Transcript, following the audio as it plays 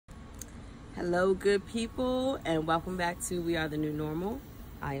Hello, good people, and welcome back to We Are the New Normal.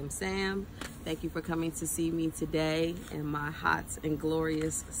 I am Sam. Thank you for coming to see me today in my hot and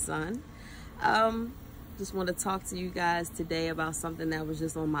glorious sun. Just want to talk to you guys today about something that was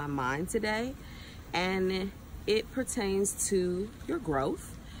just on my mind today, and it pertains to your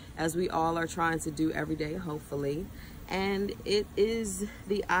growth, as we all are trying to do every day, hopefully. And it is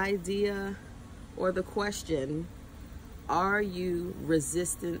the idea or the question, are you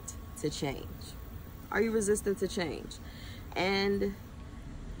resistant to change? Are you resistant to change? And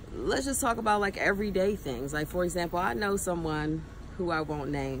let's just talk about like everyday things. Like, for example, I know someone who I won't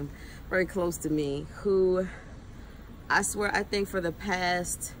name, very close to me, who I swear, I think for the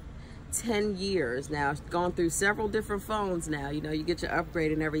past 10 years now, gone through several different phones now, you know, you get your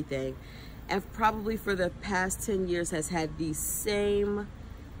upgrade and everything, and probably for the past 10 years has had the same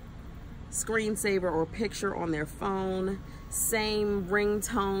screensaver or picture on their phone, same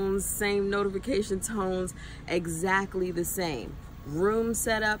ringtones, same notification tones, exactly the same. Room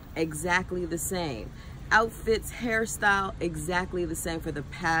setup, exactly the same. Outfits, hairstyle, exactly the same for the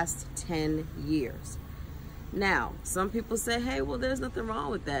past 10 years. Now, some people say, hey, well, there's nothing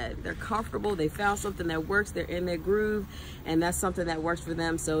wrong with that. They're comfortable, they found something that works, they're in their groove, and that's something that works for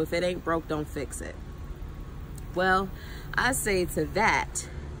them, so if it ain't broke, don't fix it. Well, I say to that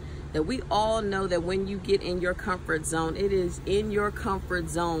we all know that when you get in your comfort zone, it is in your comfort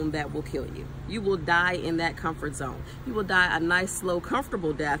zone that will kill you. You will die in that comfort zone. You will die a nice, slow,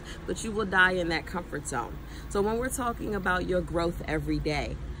 comfortable death, but you will die in that comfort zone. So when we're talking about your growth every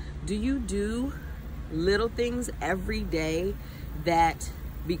day, do you do little things every day that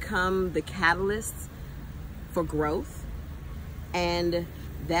become the catalysts for growth? And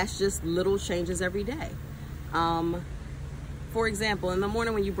that's just little changes every day. For example, in the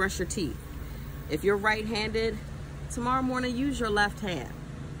morning when you brush your teeth, if you're right-handed, tomorrow morning use your left hand.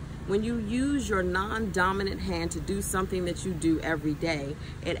 When you use your non-dominant hand to do something that you do every day,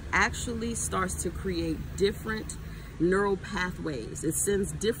 it actually starts to create different neural pathways. It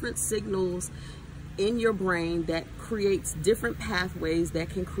sends different signals in your brain that creates different pathways that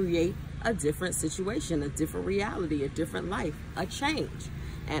can create a different situation, a different reality, a different life, a change.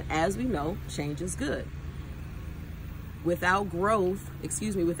 And as we know, change is good. Without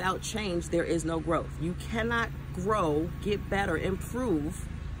change, there is no growth. You cannot grow, get better, improve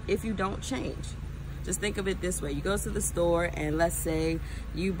if you don't change. Just think of it this way. You go to the store and let's say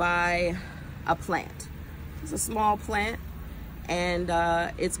you buy a plant. It's a small plant and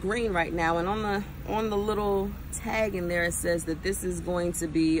it's green right now, and on the little tag in there it says that this is going to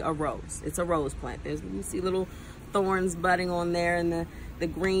be a rose. It's a rose plant. You see little thorns budding on there and the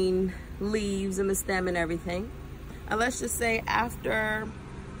green leaves and the stem and everything. And let's just say after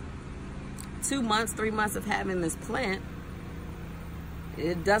 2 months, 3 months of having this plant,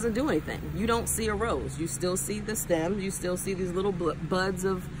 it doesn't do anything. You don't see a rose. You still see the stems. You still see these little buds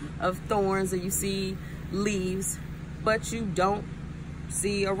of thorns, and you see leaves, but you don't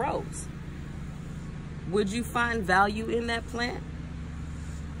see a rose. Would you find value in that plant?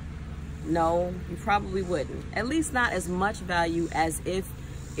 No, you probably wouldn't. At least not as much value as if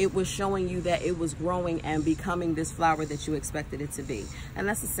it was showing you that it was growing and becoming this flower that you expected it to be. And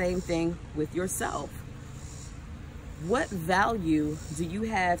that's the same thing with yourself. What value do you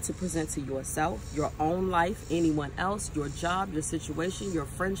have to present to yourself, your own life, anyone else, your job, your situation, your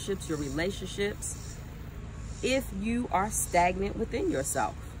friendships, your relationships, if you are stagnant within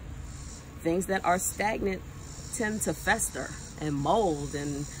yourself? Things that are stagnant tend to fester and mold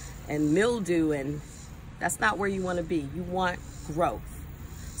and mildew, and that's not where you want to be. You want growth.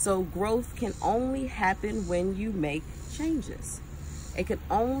 So growth can only happen when you make changes. It can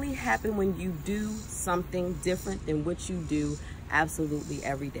only happen when you do something different than what you do absolutely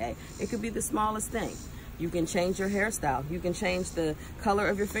every day. It could be the smallest thing. You can change your hairstyle. You can change the color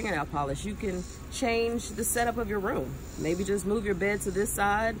of your fingernail polish. You can change the setup of your room. Maybe just move your bed to this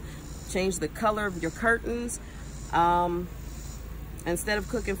side, change the color of your curtains. Instead of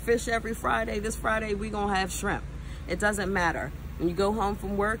cooking fish every Friday, this Friday we're gonna have shrimp. It doesn't matter. When you go home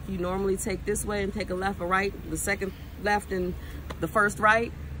from work, you normally take this way and take a left or right, the second left and the first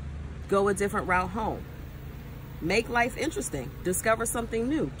right. Go a different route home. Make life interesting. Discover something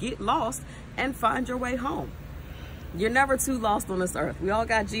new. Get lost and find your way home. You're never too lost on this earth. We all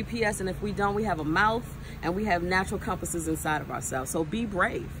got GPS, and if we don't, we have a mouth and we have natural compasses inside of ourselves. So be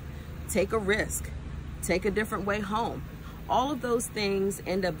brave. Take a risk. Take a different way home. All of those things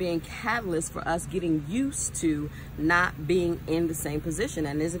end up being catalysts for us getting used to not being in the same position.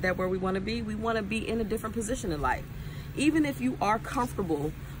 And isn't that where we want to be? We want to be in a different position in life. Even if you are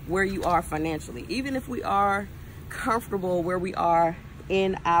comfortable where you are financially, even if we are comfortable where we are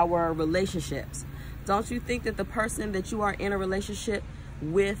in our relationships. Don't you think that the person that you are in a relationship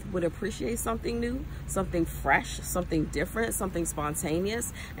with would appreciate something new, something fresh, something different, something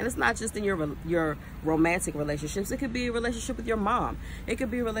spontaneous? And it's not just in your romantic relationships. It could be a relationship with your mom. It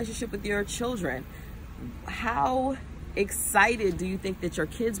could be a relationship with your children. How excited do you think that your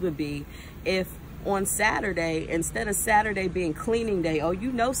kids would be if on Saturday, instead of Saturday being cleaning day, oh,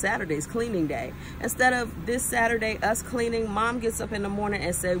 you know Saturday's cleaning day, instead of this Saturday us cleaning, mom gets up in the morning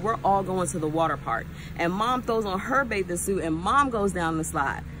and say, we're all going to the water park, and mom throws on her bathing suit and mom goes down the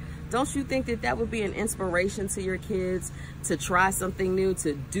slide? Don't you think that that would be an inspiration to your kids to try something new,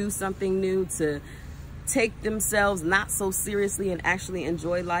 to do something new, to take themselves not so seriously and actually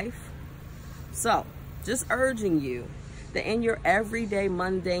enjoy life? So just urging you that in your everyday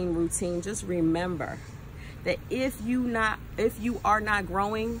mundane routine, just remember that if you are not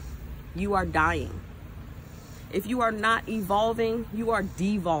growing, you are dying. If you are not evolving, you are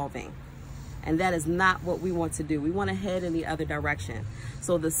devolving. And that is not what we want to do. We want to head in the other direction.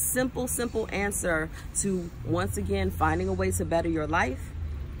 So the simple answer to, once again, finding a way to better your life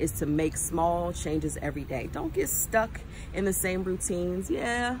is to make small changes every day. Don't get stuck in the same routines.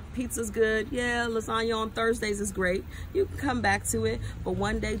 Yeah, pizza's good. Yeah, lasagna on Thursdays is great. You can come back to it, but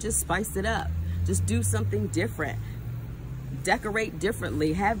one day just spice it up. Just do something different. Decorate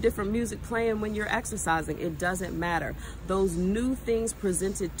differently. Have different music playing when you're exercising. It doesn't matter. Those new things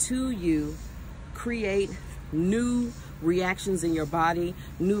presented to you create new reactions in your body,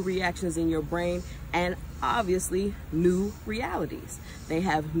 new reactions in your brain, and obviously new realities. They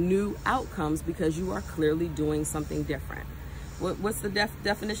have new outcomes because you are clearly doing something different. What's the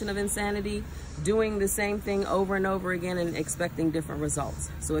definition of insanity? Doing the same thing over and over again and expecting different results.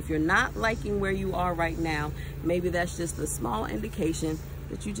 So if you're not liking where you are right now, maybe that's just a small indication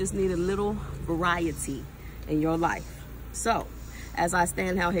that you just need a little variety in your life. So as I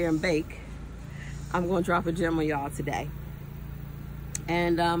stand out here and bake, I'm going to drop a gem on y'all today.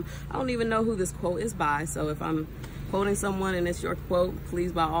 And I don't even know who this quote is by, so if I'm quoting someone and it's your quote,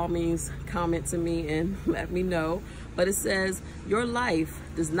 please by all means comment to me and let me know. But it says, your life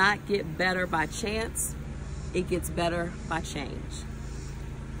does not get better by chance, it gets better by change.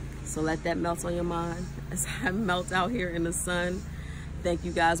 So let that melt on your mind as I melt out here in the sun. Thank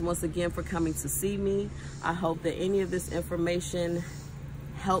you guys once again for coming to see me. I hope that any of this information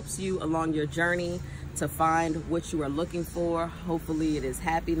helps you along your journey to find what you are looking for. Hopefully it is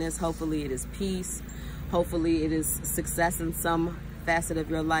happiness, hopefully it is peace, hopefully it is success in some facet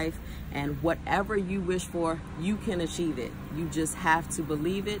of your life, and whatever you wish for, you can achieve it. You just have to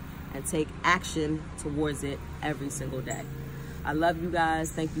believe it and take action towards it every single day. I love you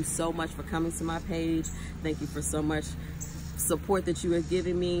guys. Thank you so much for coming to my page. Thank you for so much support that you are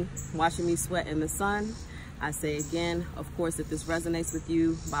giving me, watching me sweat in the sun. I say again, of course, if this resonates with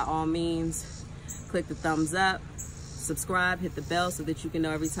you, by all means, click the thumbs up, subscribe, hit the bell so that you can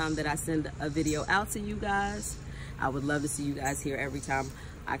know every time that I send a video out to you guys. I would love to see you guys here every time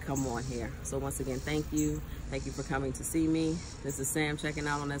I come on here. So once again, thank you. Thank you for coming to see me. This is Sam checking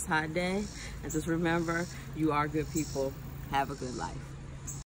out on this hot day. And just remember, you are good people. Have a good life.